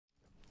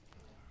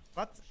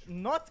But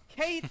not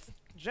Kate,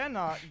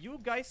 Jenna, you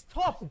guys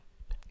top!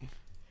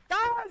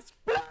 Guys,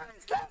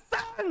 please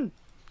listen!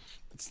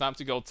 It's time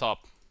to go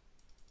top.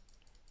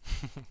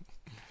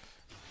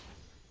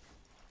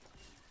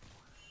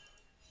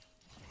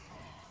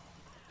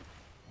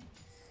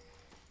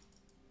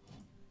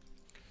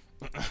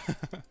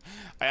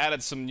 I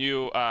added some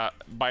new,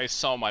 by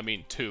some I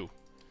mean 2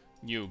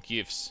 new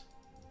gifts.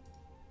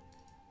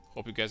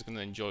 Hope you guys are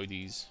gonna enjoy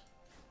these.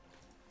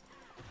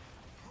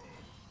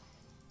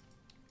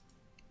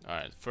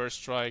 Alright, first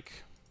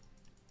strike.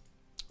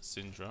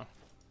 Syndra.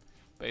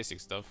 Basic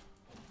stuff.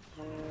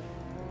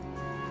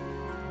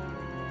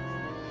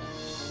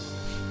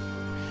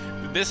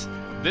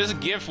 This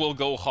gift will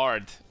go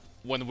hard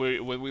when we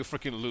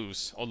freaking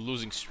lose on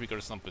losing streak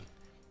or something.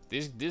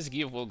 This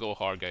gift will go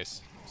hard,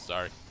 guys.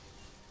 Sorry.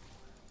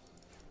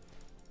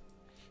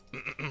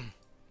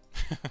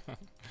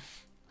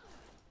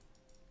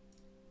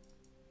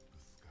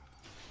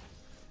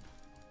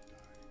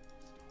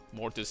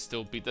 Mortis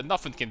still beat.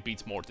 Nothing can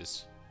beat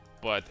Mortis,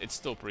 but it's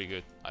still pretty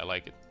good. I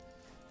like it.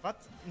 But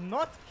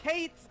not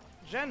Kate,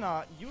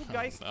 Jenna, you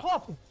guys No.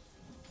 top!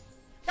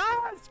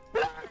 Guys,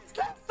 please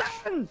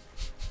listen!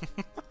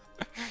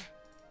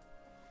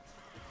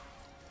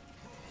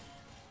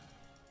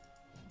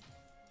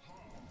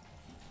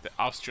 The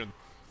Austrian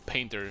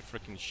painter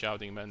freaking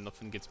shouting, man.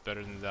 Nothing gets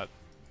better than that.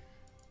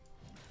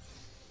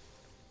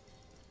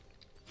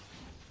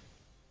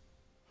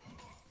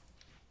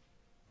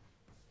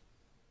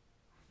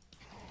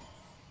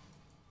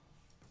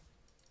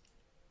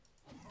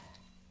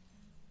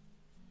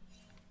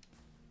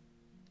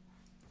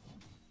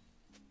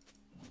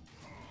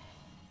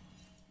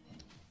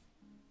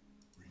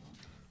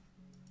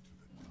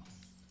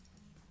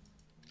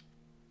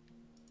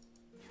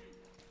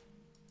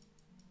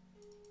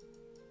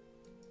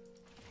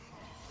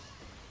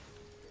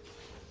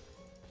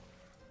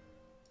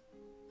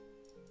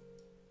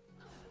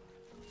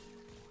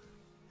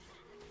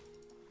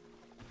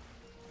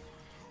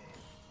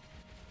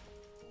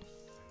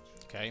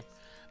 Okay.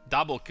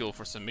 Double kill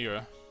for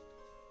Samira.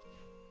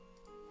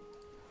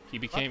 He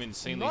became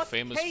insanely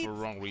famous Kate, for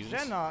wrong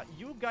reasons. Jenna,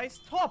 you guys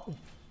top!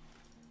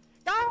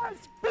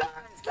 Guys, please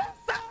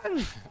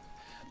listen!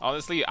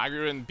 Honestly,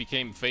 Agron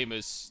became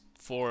famous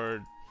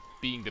for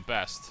being the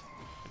best.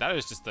 That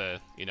is just a,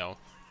 you know,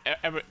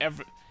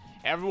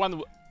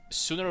 everyone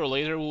sooner or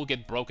later will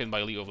get broken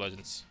by League of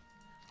Legends.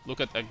 Look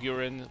at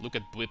Agurin, look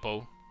at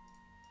Blippo.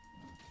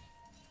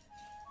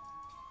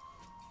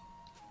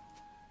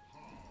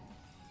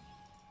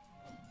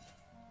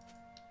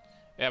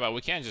 Yeah, but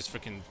we can't just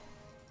freaking...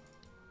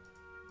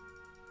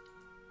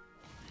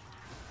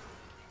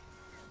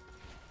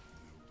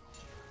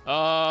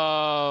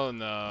 Oh,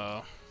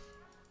 no.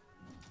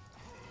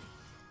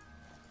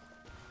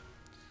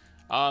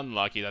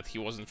 Unlucky that he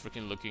wasn't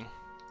freaking looking.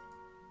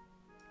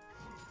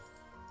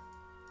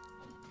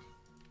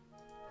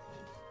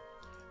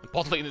 The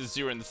bot lane is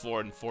 0 and 4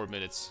 in 4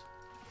 minutes.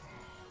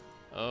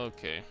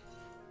 Okay.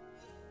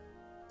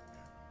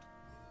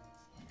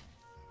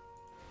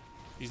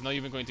 He's not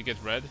even going to get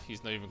red.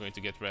 He's not even going to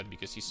get red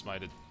because he's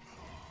smited.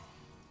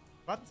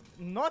 But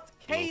not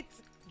Kate,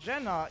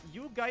 Jenna,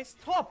 you guys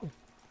top!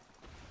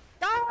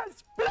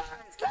 Guys, please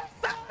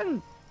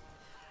listen!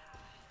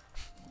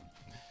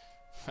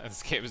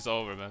 This game is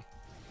over, man.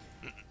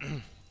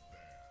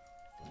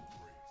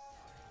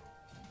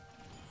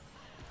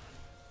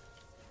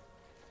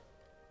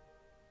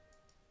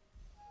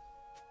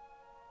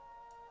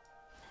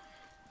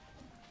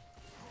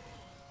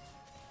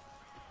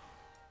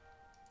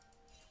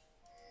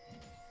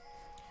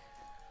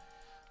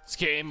 This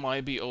game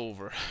might be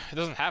over. It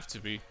doesn't have to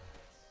be.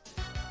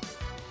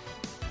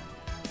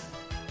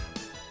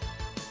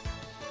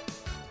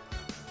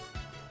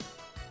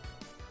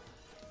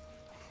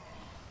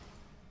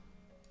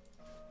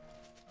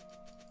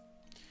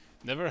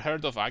 Never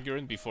heard of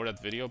Agurin before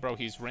that video, bro.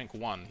 He's rank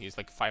 1. He's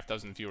like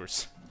 5,000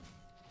 viewers.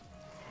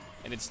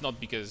 And it's not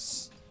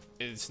because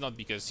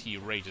he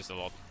rages a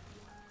lot.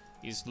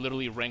 He's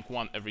literally rank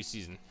 1 every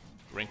season.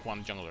 Rank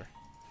 1 jungler.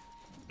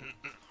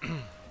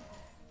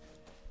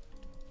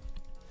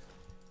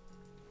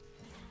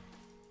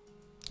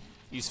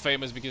 He's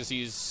famous because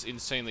he's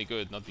insanely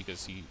good, not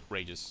because he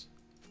rages.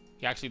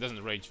 He actually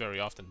doesn't rage very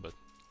often, but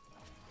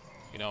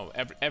you know,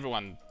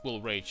 everyone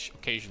will rage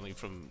occasionally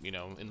from, you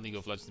know, in League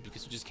of Legends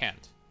because you just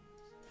can't.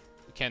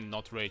 You can't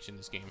not rage in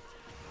this game.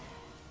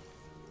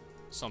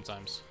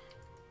 Sometimes.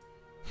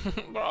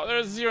 Bro,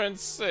 they're 0 and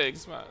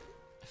 6, man.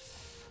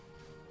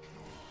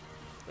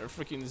 They're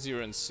freaking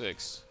 0 and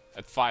 6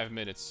 at 5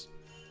 minutes.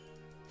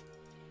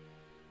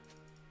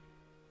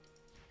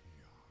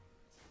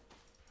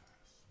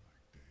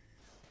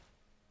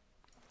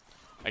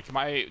 Like,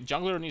 my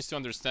jungler needs to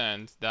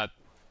understand that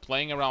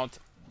playing around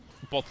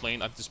bot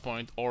lane at this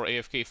point or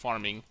AFK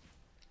farming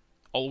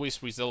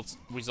always results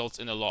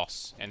in a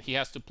loss, and he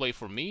has to play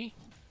for me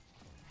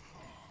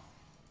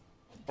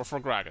or for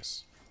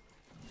Gragas.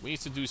 We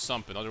need to do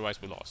something,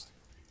 otherwise we lost.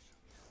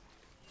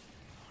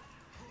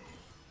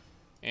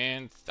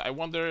 And I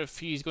wonder if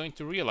he's going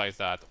to realize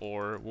that,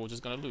 or we're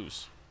just gonna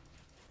lose.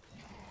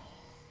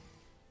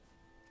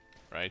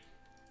 Right?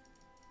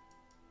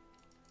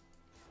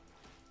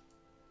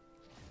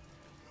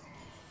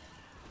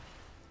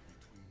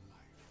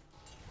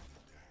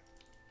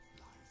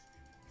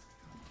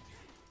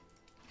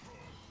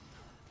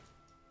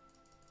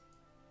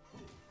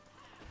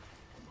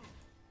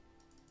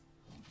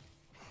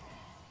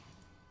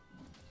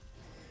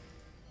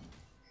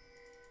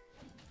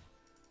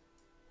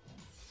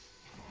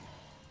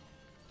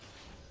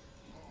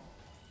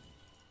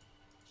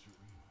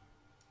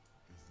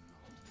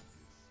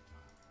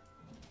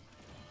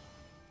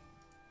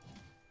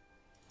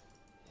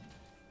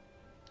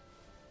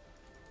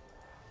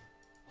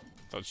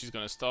 Thought she's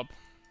gonna stop.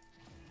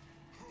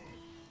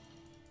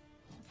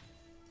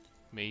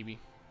 Maybe.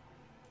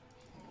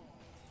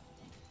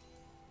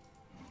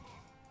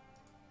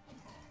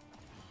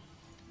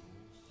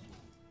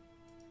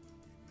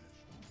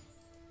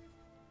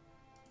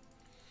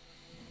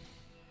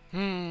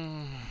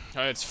 Oh,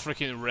 it's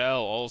freaking Rel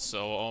also.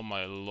 Oh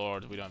my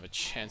lord, we don't have a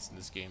chance in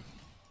this game.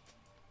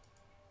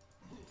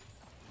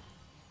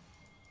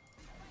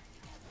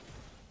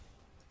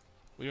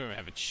 We don't even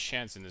have a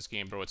chance in this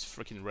game, bro. It's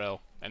freaking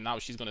Rel. And now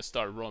she's gonna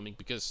start roaming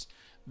because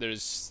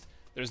there's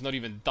not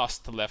even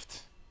dust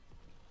left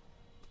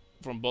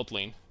from bot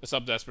lane. What's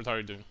up, Desperate? How are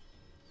you doing?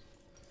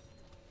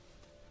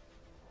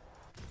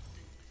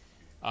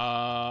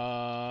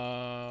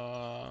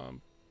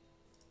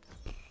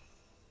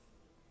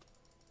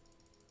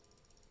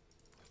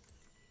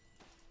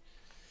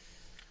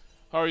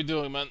 How are you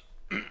doing, man?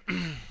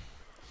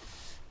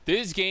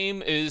 This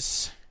game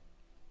is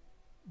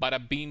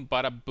bada beam,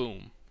 bada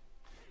boom.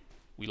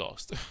 We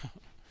lost.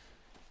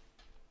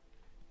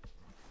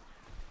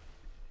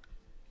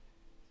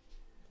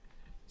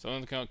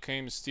 Someone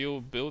came steal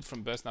build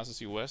from best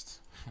Nasus West.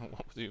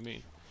 What do you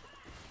mean?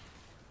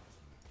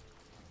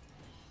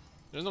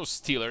 There's no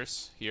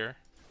stealers here.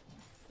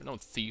 There are no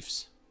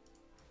thieves.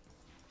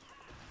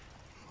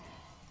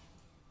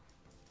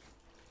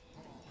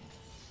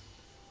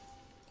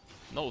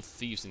 No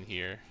thieves in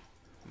here,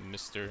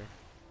 mister.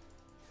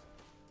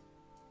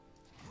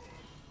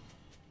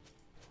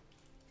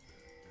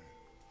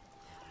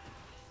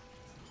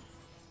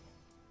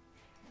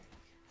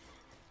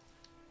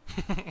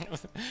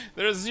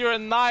 There's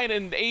 0-9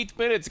 in 8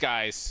 minutes,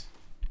 guys.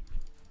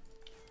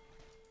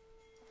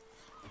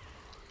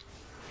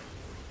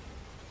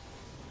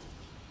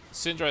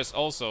 Syndra is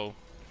also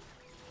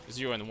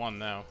 0-1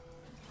 now.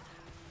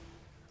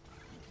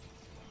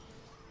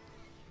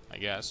 I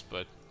guess,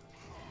 but...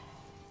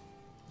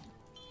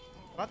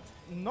 But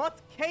not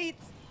Kate,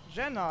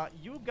 Jenna,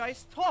 you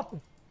guys top!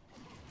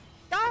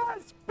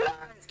 Guys, please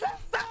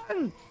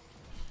listen!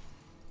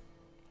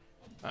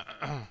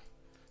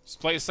 Just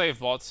play safe,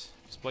 bot.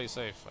 Just play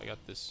safe. I got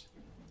this.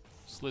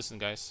 Just listen,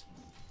 guys.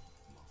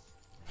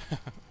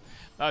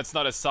 No, it's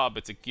not a sub,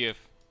 it's a gif.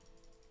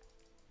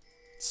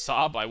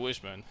 Sub? I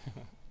wish, man.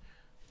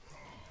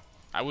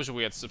 I wish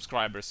we had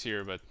subscribers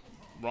here, but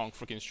wrong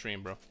freaking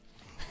stream, bro.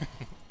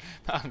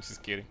 I'm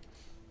just kidding.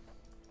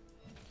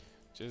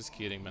 Just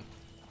kidding, man.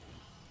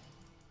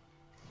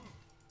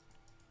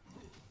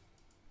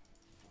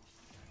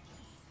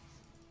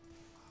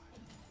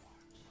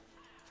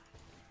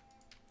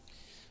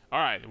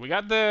 Alright, we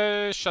got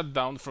the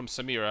shutdown from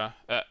Samira,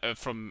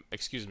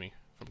 excuse me,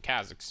 from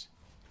Kazakhs.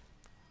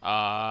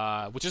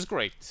 Which is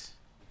great.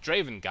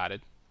 Draven got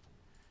it.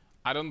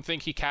 I don't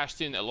think he cashed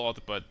in a lot,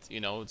 but, you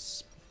know,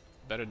 it's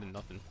better than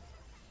nothing.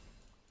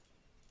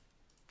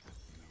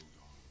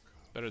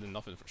 Better than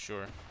nothing for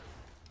sure.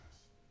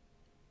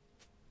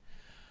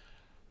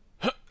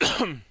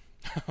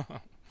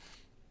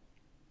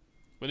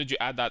 When did you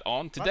add that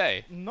on?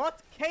 Today. But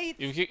not Kate,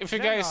 if you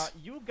Jenna, guys...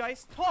 you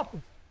guys top!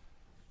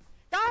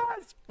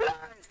 Guys, please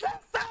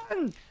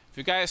listen! If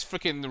you guys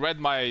freaking read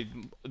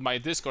my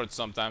Discord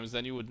sometimes,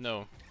 then you would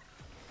know.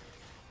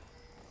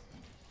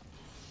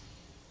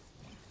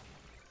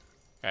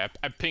 Okay,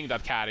 I pinged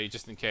that caddy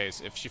just in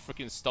case. If she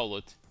freaking stole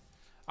it,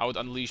 I would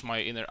unleash my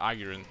inner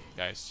Aguirre,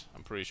 guys.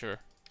 I'm pretty sure.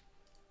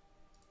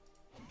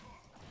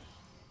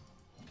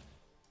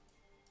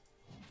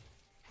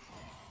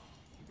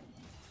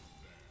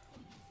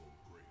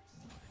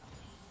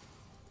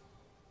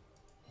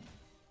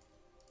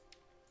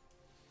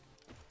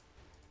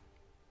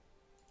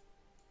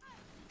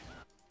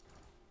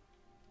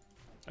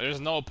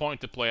 There's no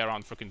point to play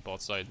around freaking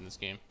bot side in this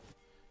game.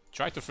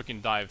 Try to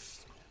freaking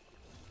dive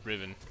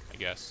Riven, I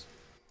guess.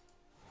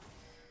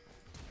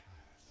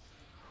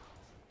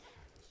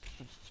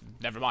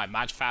 Never mind,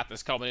 match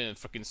fatness coming in and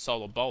freaking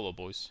solo bolo,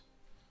 boys.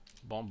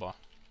 Bomba.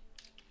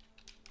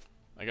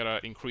 I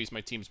gotta increase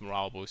my team's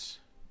morale, boys.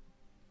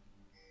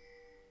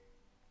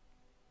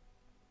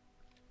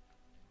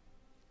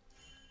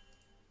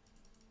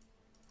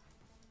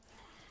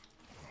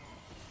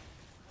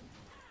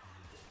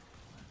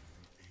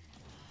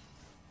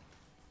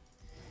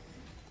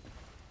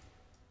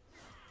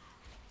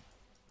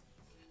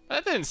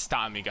 That didn't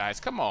stun me,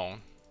 guys. Come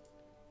on.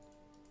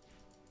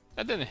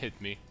 That didn't hit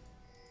me.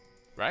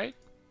 Right?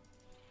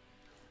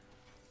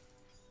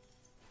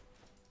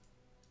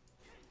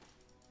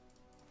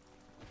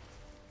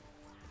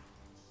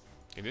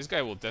 Okay, this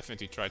guy will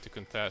definitely try to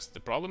contest. The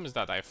problem is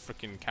that I have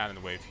freaking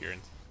cannon wave here.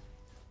 And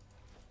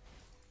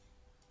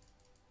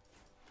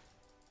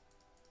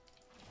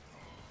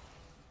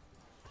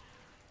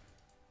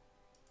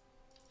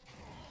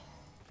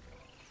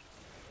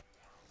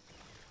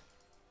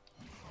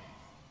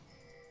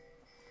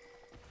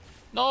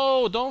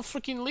no, don't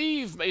freaking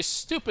leave! It's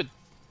stupid.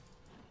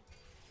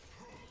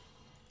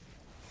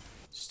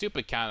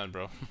 Stupid cannon,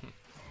 bro.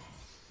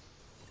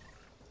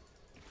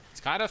 It's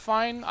kind of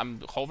fine.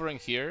 I'm hovering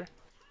here,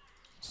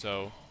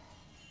 so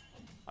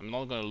I'm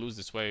not gonna lose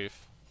this wave.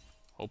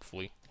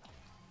 Hopefully.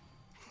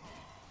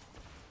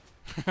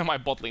 My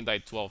bot lane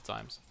died 12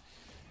 times.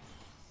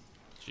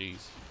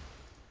 Jeez.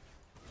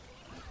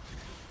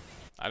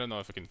 I don't know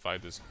if I can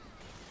fight this.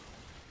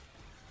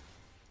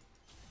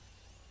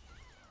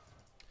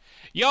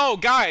 Yo,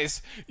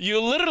 guys! You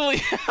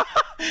literally...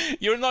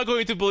 You're not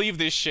going to believe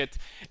this shit.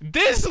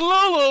 This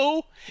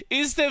Lulu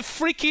is the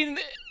freaking...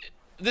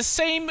 the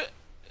same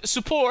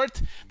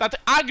support that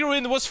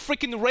Agharin was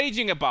freaking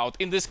raging about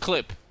in this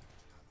clip.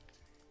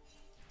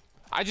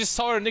 I just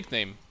saw her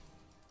nickname.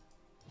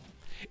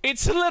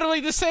 It's literally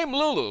the same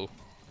Lulu.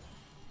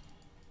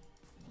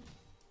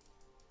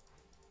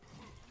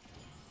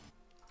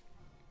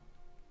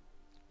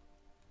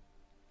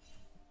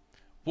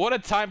 What a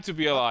time to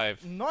be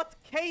alive. Not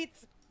Kate,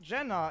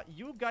 Jenna,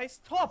 you guys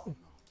top.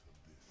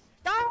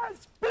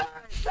 Guys,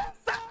 please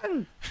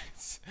listen!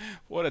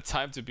 What a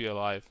time to be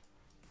alive.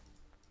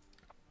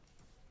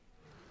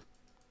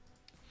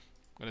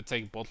 I'm gonna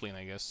take bot lane,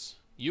 I guess.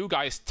 You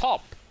guys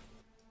top!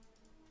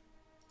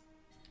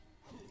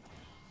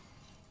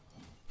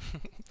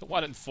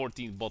 1 and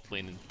 14 bot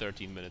lane in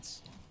 13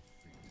 minutes.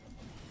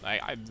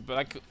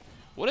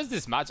 What is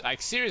this match?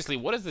 Like, seriously,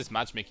 what is this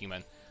matchmaking,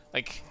 man?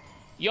 Like,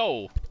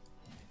 yo,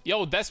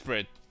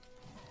 desperate.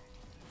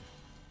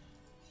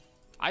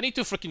 I need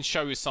to freaking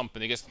show you something,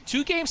 because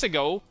 2 games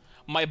ago,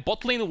 my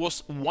bot lane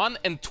was 1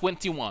 and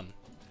 21,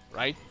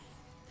 right?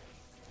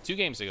 2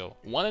 games ago,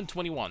 1 and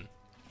 21.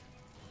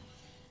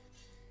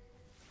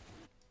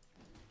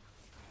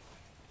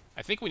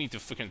 I think we need to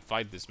freaking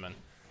fight this, man.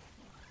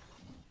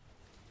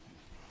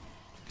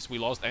 Because we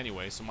lost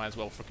anyway, so might as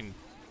well freaking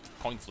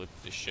coin flip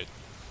this shit.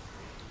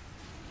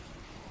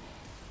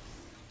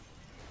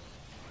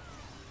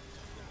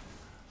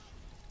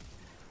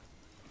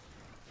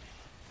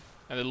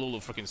 And the Lulu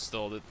freaking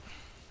stalled it.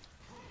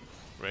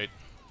 Right.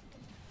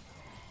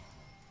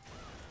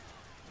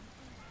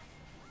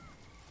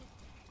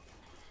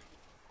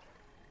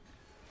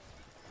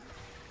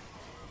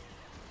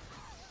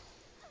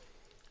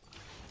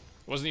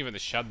 It wasn't even a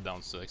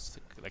shutdown, so it's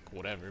like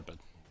whatever, but...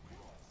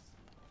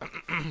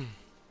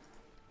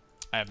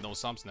 I have no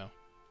sums now.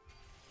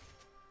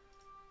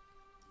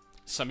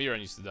 Samira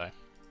needs to die.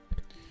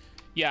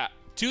 Yeah,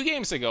 2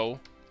 games ago...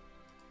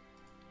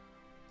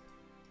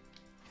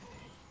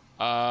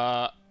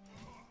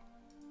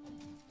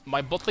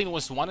 my bot lane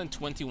was 1 and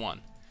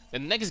 21. The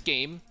next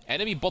game,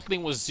 enemy bot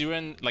lane was 0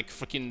 and like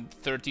freaking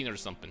 13 or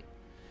something.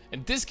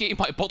 And this game,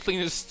 my bot lane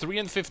is 3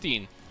 and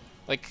 15.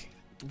 Like,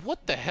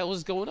 what the hell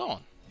is going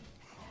on?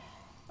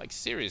 Like,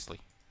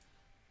 seriously.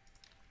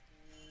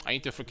 I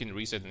need to freaking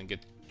reset and get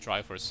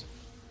Triforce.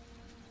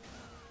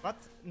 But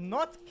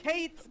not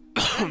Kate,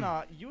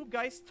 Jenna, you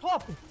guys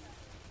top.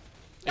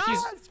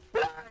 Guys,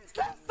 please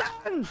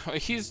listen!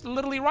 He's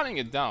literally running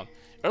it down.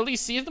 Early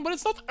season, but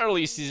it's not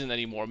early season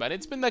anymore, man.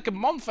 It's been like a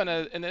month and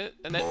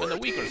a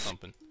week or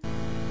something.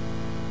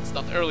 It's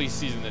not early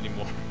season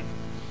anymore.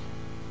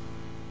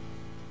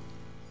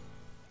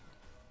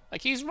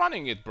 Like, he's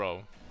running it,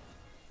 bro.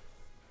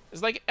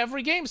 It's like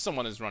every game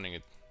someone is running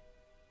it.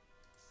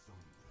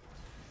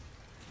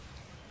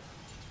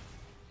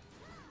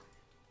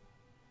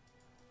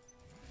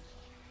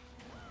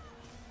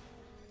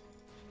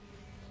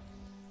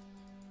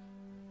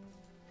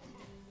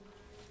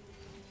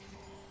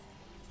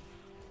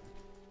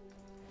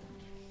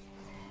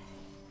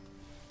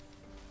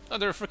 No,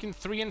 they're freaking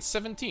 3 and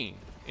 17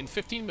 in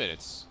 15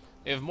 minutes.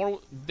 They have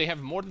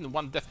more than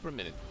 1 death per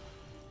minute.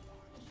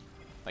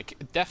 Like,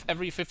 death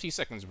every 50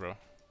 seconds, bro.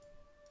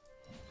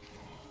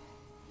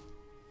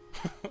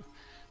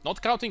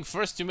 Not counting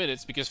first 2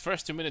 minutes, because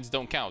first 2 minutes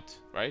don't count,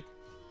 right?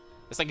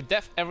 It's like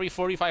death every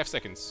 45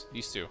 seconds,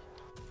 these two.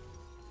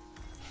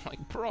 Like,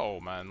 bro,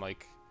 man,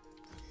 like...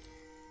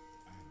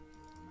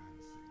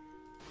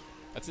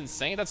 That's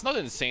insane? That's not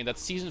insane,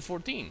 that's season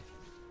 14.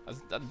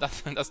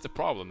 That's the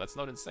problem, that's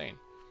not insane.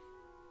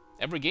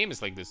 Every game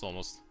is like this,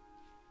 almost.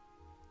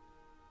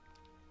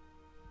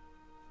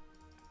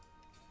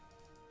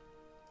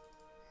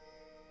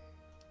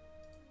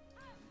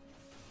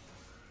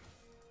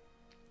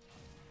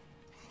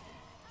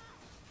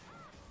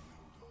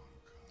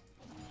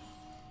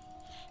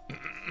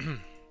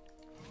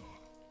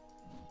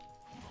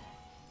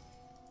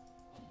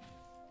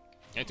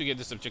 I need to get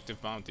this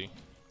objective bounty.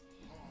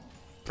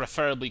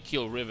 Preferably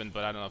kill Riven,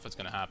 but I don't know if it's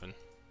gonna happen.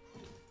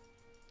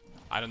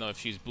 I don't know if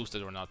she's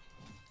boosted or not.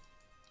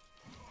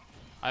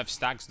 I have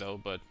stacks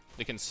though, but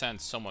they can send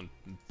someone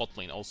bot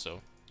lane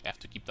also. I have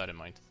to keep that in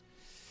mind.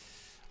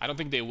 I don't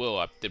think they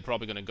will. They're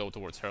probably gonna go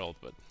towards Herald,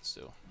 but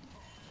still.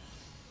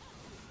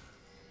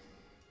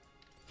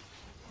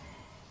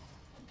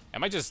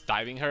 Am I just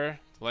diving her?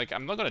 Like,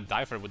 I'm not gonna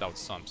dive her without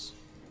sums.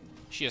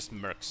 She has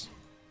mercs.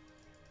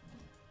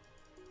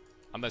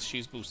 Unless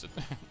she's boosted.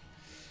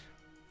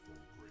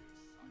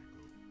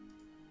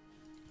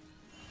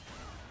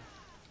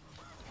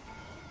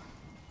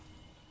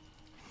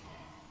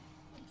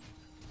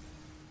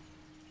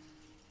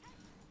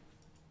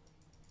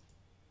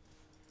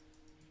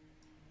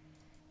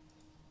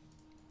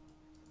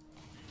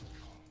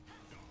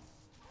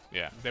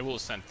 Yeah, they will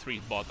send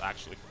 3 bot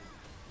actually.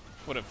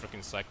 What a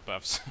freaking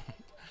psychopaths.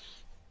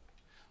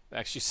 They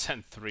actually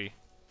sent 3.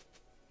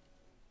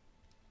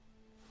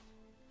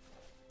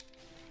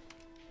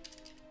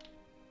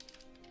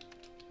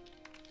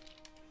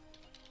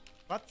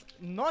 But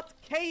not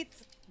Kate,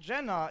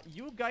 Jenna,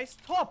 you guys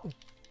top!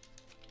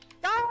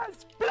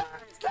 Guys, please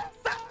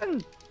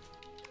listen!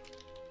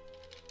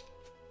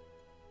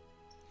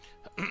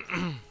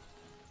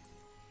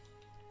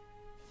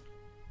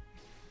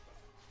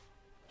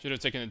 Should have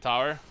taken the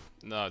tower?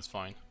 No, it's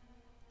fine.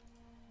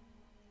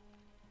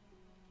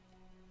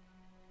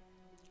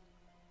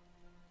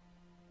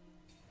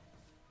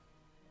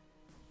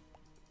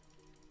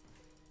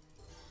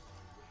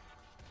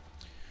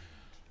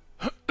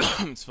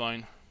 It's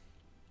fine.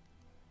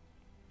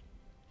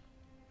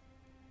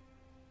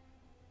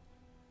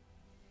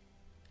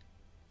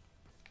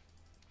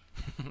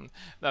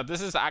 Now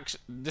this is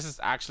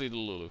actually the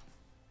Lulu.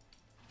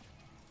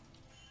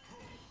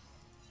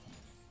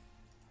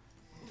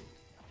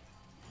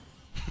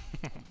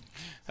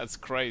 That's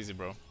crazy,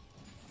 bro.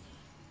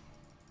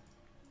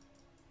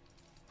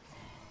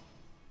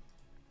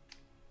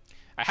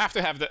 I have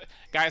to have the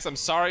guys. I'm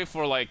sorry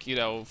for like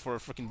for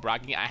freaking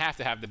bragging. I have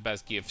to have the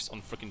best gifts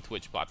on freaking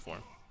Twitch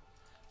platform,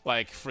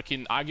 like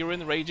freaking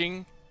Agurin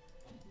raging.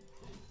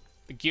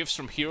 The gifts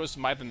from Heroes,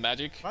 Might and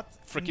Magic.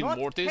 Freaking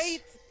Mortis.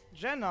 Kate,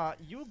 Jenna,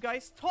 you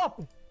guys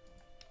top.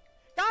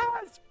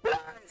 Guys,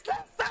 please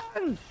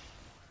listen.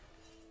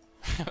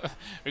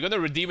 We're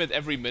gonna redeem it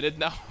every minute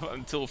now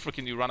until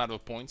freaking you run out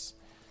of points.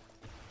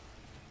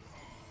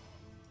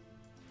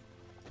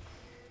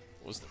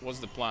 What's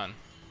the plan?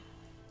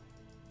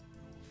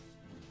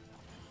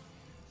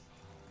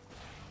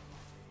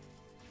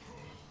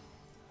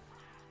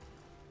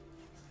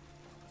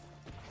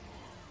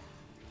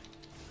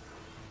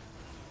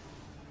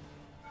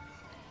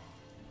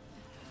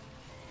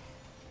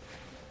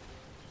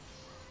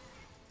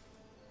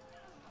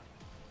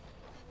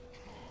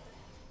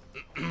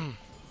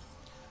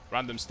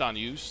 Random stun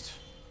used.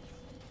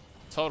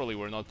 Totally,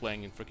 we're not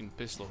playing in freaking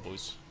pistol,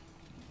 boys.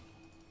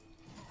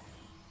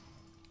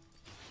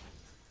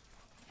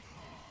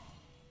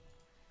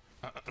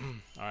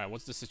 Alright,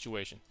 what's the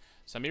situation?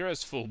 Samira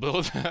is full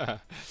build.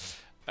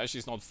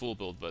 She's not full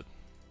build, but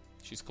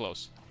she's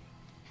close.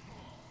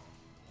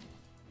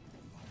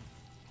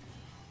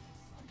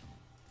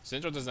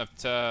 Syndra doesn't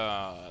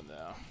have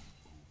no.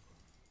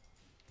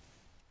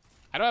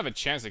 I don't have a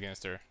chance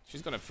against her.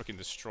 She's gonna freaking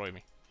destroy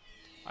me.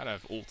 I don't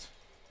have ult.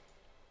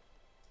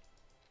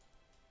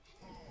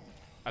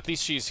 At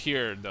least she's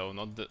here, though,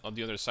 not on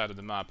the other side of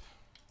the map.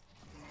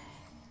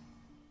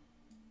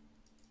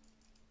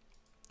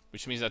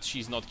 Which means that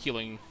she's not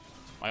killing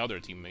my other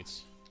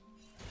teammates.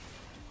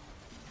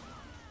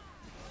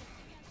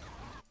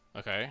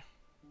 Okay.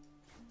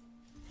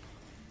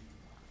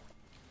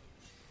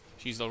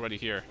 She's already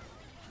here.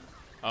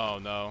 Oh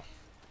no.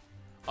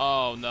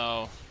 Oh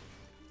no.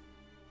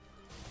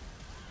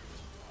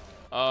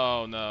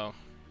 Oh no.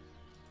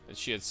 That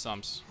she had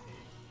sums.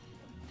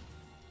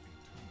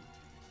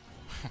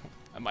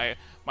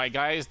 My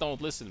guys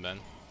don't listen, man.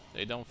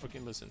 They don't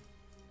freaking listen.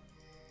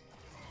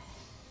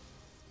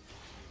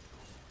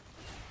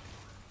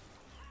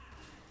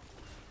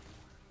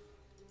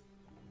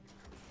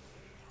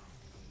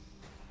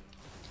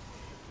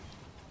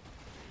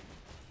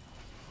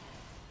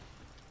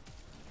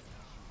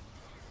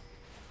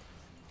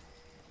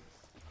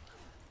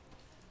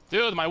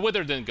 Dude, my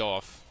wither didn't go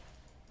off.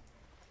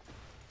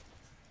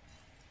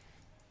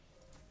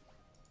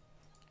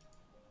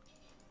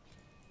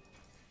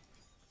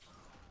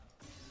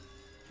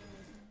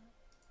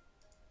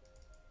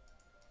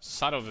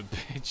 Son of a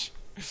bitch.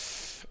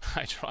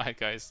 I try,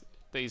 guys.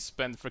 They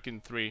spent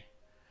freaking 3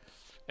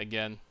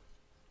 again.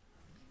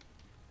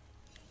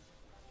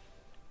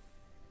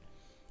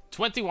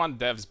 21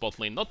 devs bot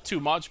lane. Not too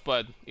much,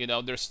 but you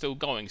know, they're still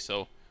going,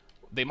 so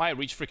they might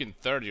reach freaking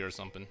 30 or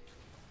something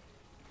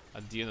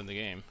at the end of the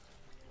game.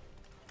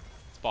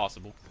 It's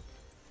possible.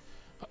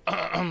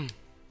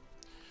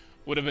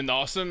 Would have been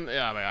awesome.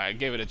 Yeah, I mean, I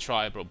gave it a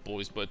try, bro,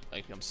 boys, but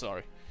like, I'm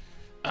sorry.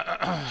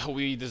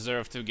 We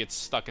deserve to get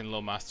stuck in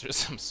low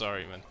masters. I'm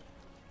sorry, man.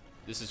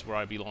 This is where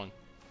I belong.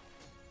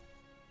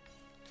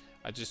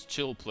 I just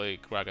chill play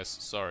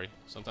Gragas. Sorry.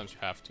 Sometimes you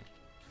have to.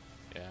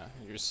 Yeah,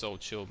 you're so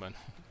chill, man.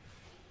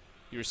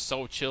 You're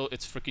so chill.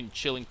 It's freaking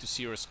chilling to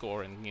see your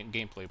score in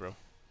gameplay, bro.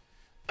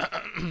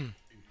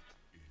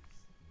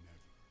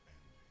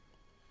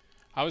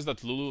 How is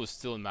that Lulu is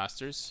still in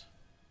Masters?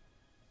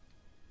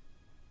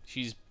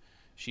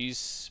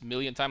 She's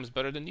million times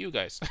better than you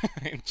guys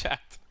in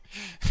chat.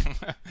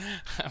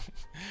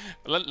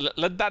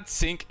 let that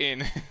sink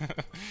in.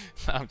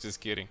 I'm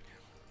just kidding.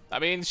 I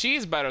mean,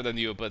 she's better than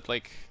you, but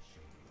like,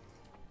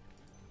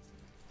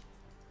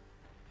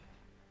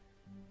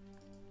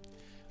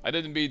 I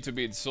didn't mean to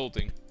be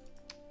insulting.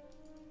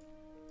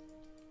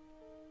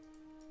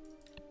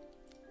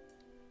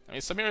 I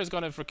mean, Samira is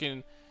gonna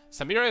freaking.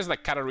 Samira is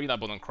like Katarina,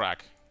 but on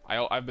crack.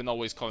 I've been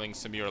always calling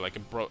Samira like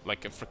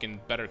a freaking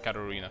better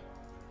Katarina.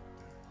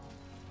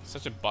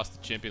 Such a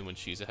busted champion when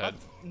she's ahead.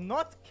 But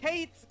not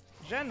Kate,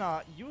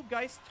 Jenna. You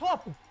guys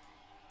top.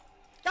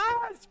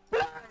 Guys,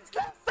 please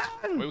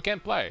listen. We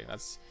can't play.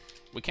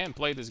 We can't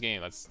play this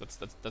game. That's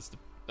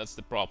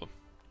the problem.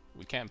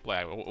 We can't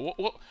play.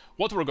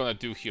 What we're gonna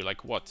do here?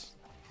 Like what?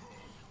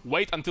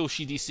 Wait until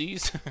she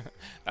DCs?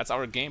 That's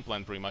our game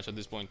plan pretty much at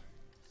this point.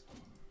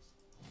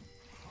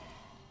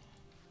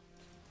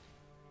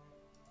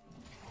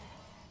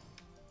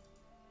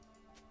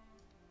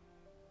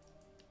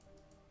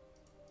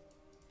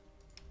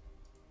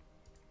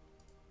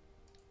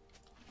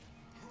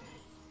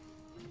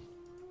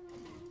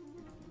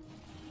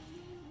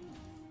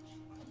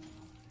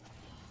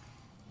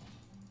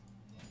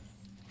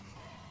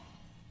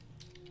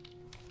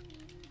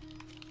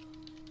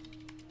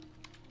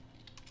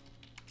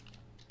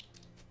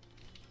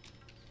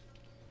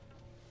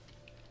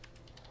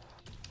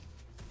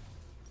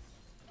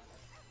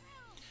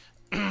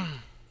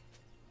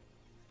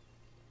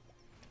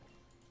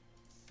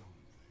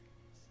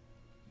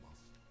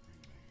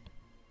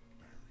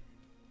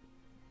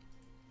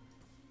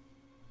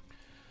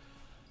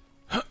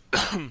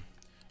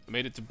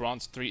 Made it to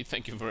bronze 3.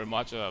 Thank you very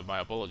much. My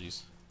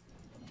apologies.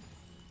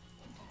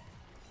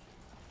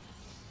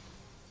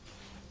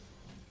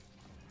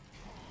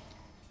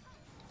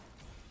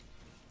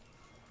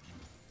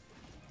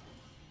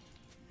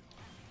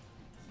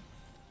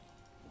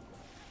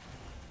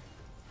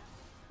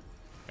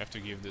 I have to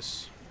give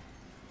this.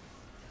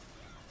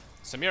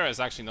 Samira is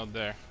actually not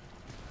there.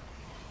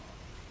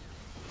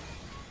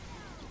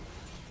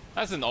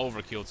 That's an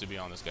overkill, to be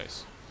honest,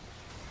 guys.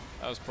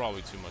 That was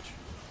probably too much.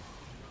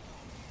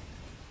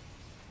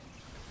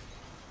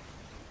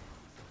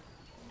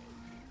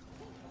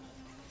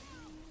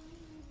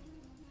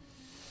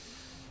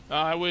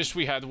 I wish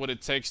we had what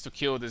it takes to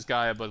kill this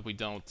guy, but we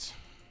don't.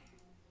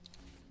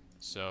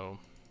 So,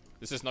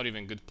 this is not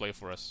even good play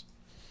for us.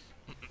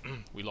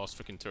 We lost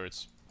freaking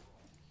turrets.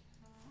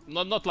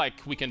 Not like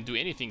we can do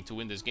anything to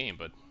win this game,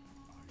 but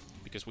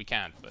because we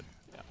can't. But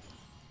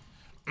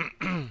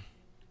yeah,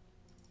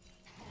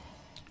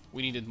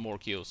 we needed more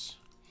kills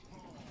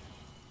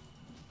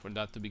for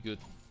that to be good.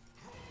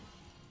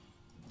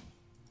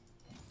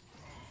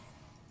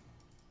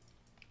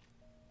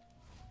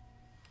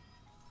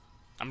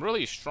 I'm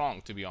really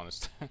strong, to be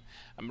honest.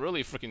 I'm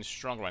really freaking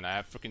strong right now. I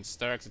have freaking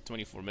stacks at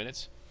 24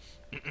 minutes.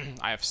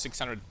 I have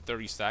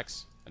 630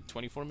 stacks at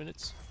 24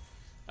 minutes.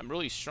 I'm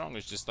really strong.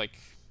 It's just like,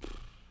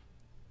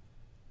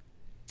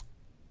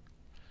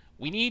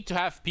 we need to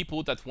have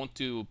people that want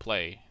to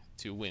play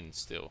to win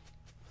still.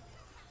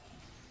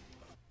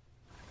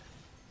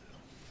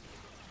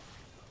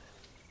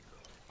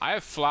 I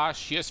have Flash.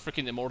 She has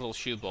freaking Immortal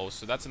Shield Bow,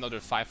 so that's another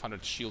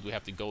 500 shield we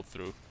have to go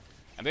through.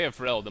 And they have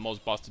Rel, the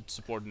most busted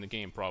support in the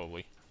game,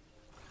 probably.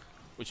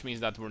 Which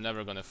means that we're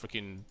never gonna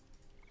freaking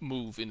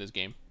move in this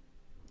game.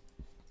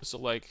 So,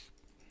 like,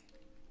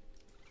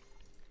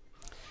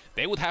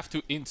 they would have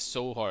to int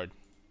so hard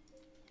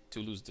to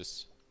lose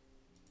this.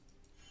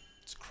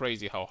 It's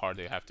crazy how hard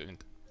they have to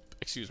int.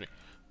 Excuse me.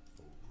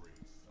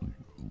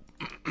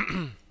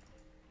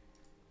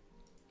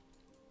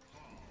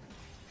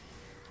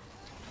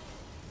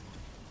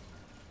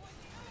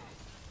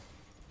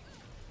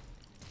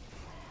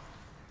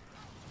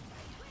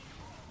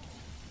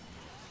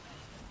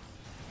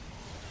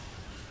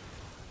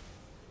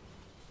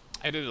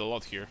 I did a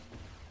lot here.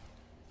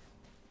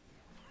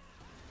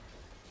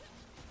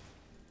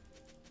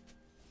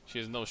 She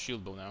has no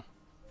shield bow now.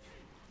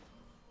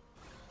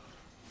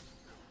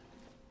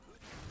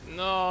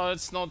 No,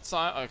 it's not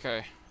time.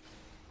 Okay.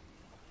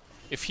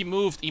 If he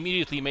moved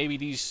immediately, maybe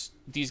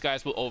these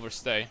guys will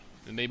overstay,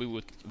 and maybe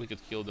we could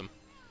kill them.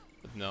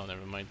 But no,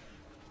 never mind.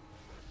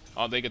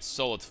 Oh, they get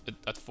sold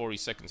at 40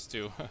 seconds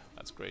too.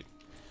 That's great.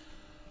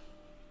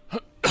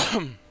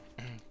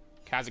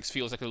 Kha'Zix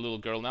feels like a little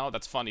girl now.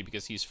 That's funny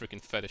because he's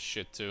freaking fed as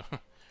shit too.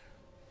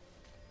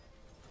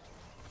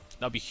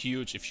 That'd be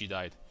huge if she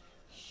died.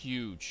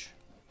 Huge.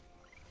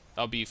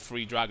 That'd be a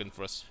free dragon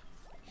for us.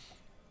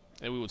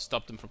 And we would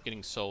stop them from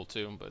getting sold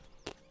too, but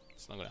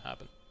it's not gonna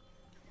happen.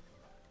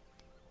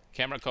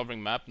 Camera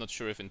covering map, not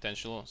sure if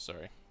intentional.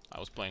 Sorry, I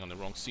was playing on the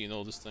wrong scene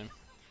all this time.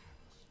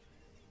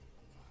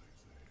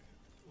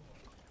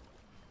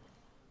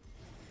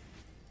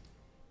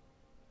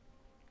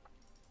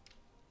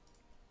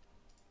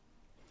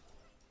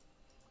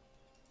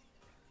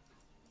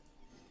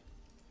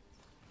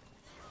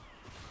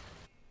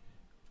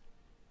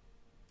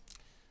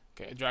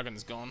 Okay, dragon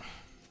is gone.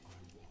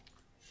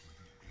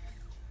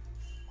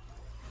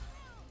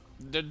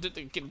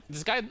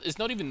 This guy is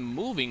not even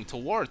moving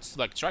towards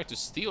like try to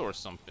steal or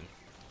something.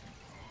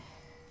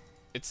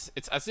 It's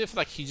as if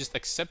like he just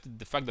accepted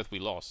the fact that we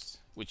lost,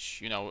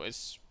 which, you know,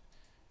 is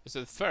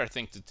a fair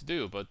thing to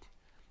do, but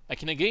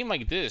like in a game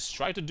like this,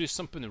 try to do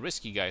something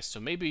risky, guys, so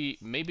maybe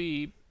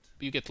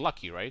you get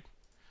lucky, right?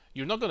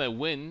 You're not gonna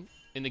win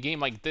in a game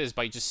like this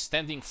by just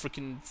standing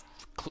freaking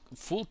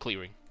full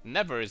clearing.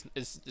 Never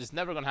is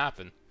never gonna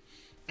happen.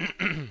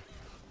 And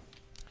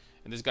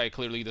this guy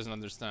clearly doesn't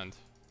understand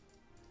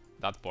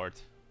that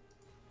part.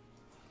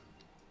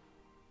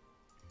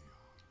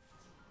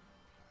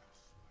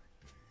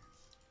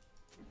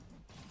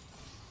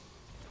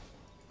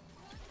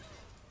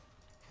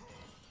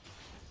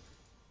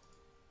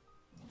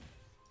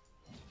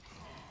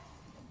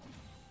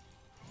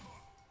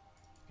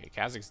 Okay,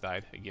 Kha'Zix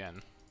died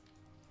again.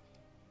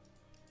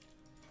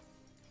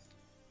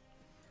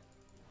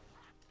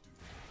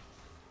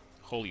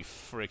 Holy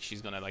frick,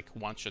 she's gonna like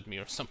one-shot me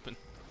or something.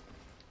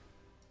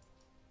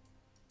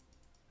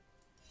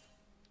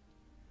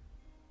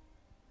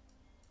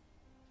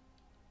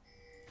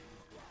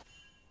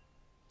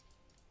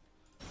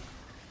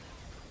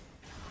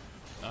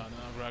 Oh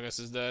no, Gragas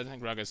is dead.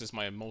 Gragas is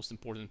my most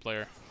important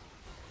player,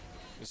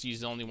 because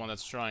he's the only one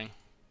that's trying.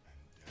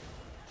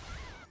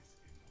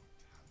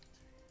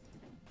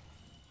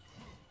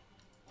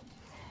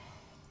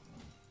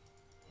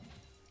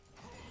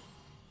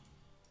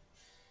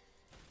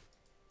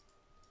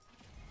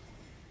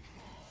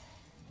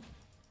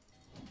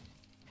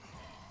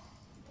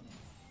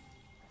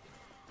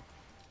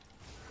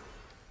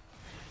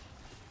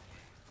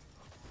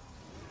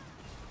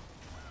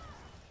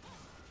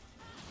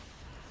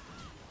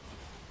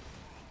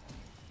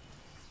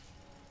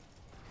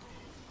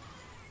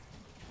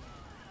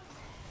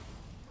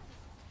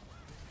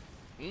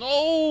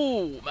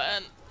 No,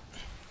 man.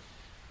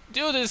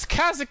 Dude, this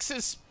Kha'Zix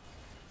is...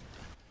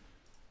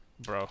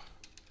 Bro.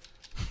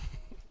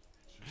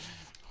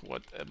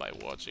 What am I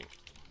watching?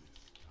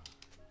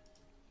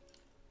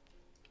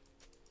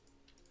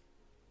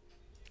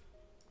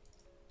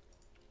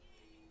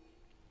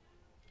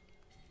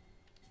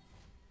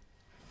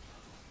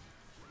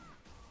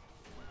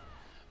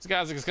 This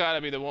Kha'Zix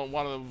gotta be the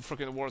one of the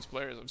freaking worst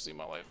players I've seen in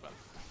my life, man.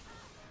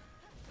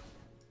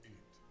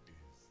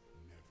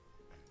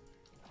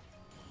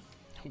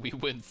 We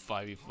win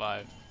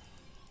 5v5.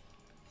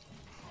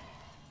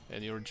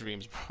 In your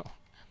dreams, bro.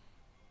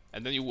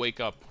 And then you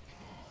wake up.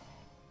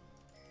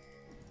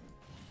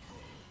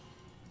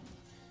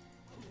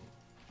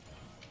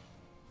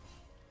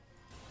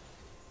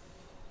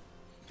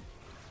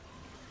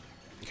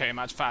 Okay,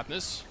 match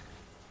fatness.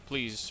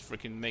 Please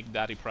freaking make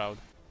daddy proud.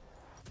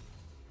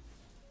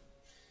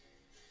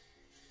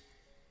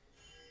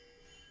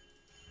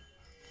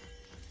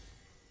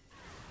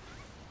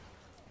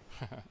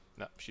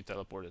 No, she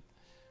teleported.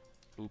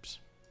 Oops.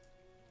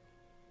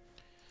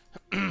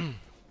 You're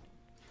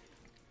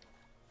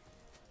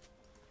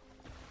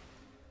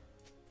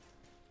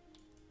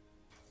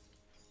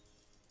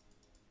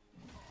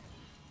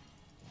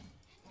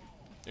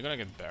gonna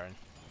get Baron.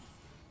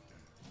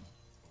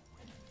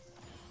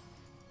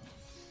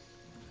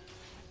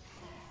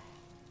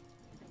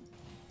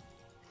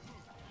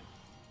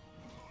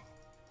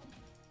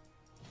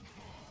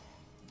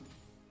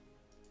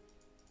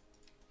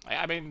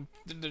 I mean,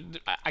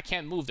 I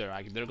can't move there.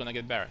 They're gonna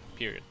get Baron,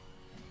 period.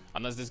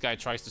 Unless this guy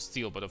tries to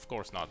steal, but of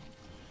course not.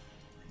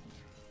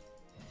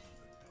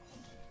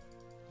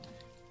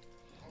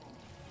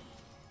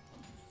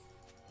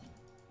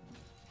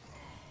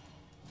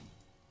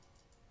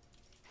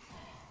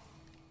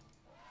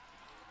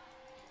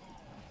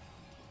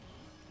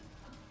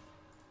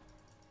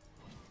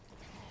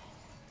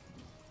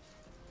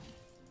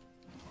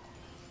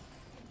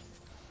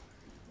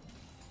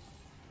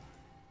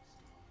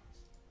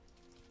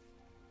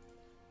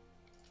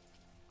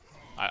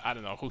 I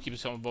don't know who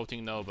keeps on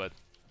voting no, but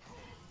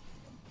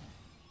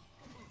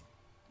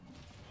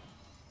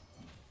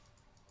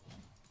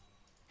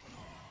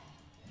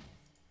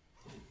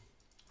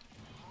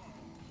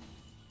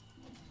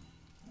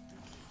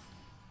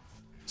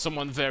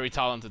someone very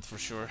talented for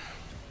sure.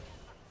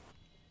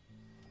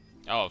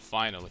 Oh,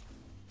 finally.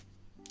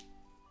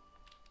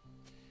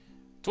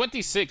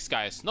 26,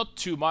 guys. Not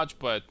too much,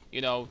 but,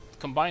 you know,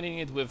 combining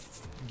it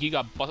with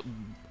Giga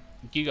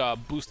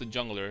boosted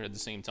jungler at the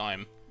same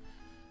time.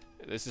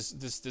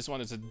 This one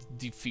is a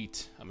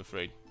defeat, I'm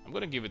afraid. I'm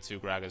gonna give it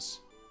to Gragas.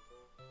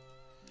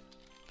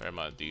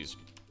 Perma these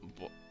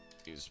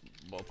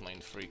bot lane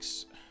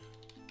freaks.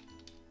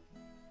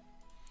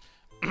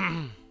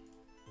 Alright,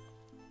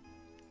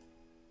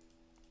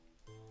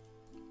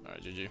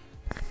 GG.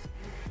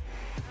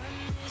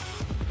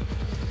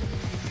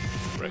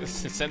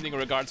 Sending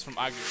regards from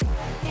Agri.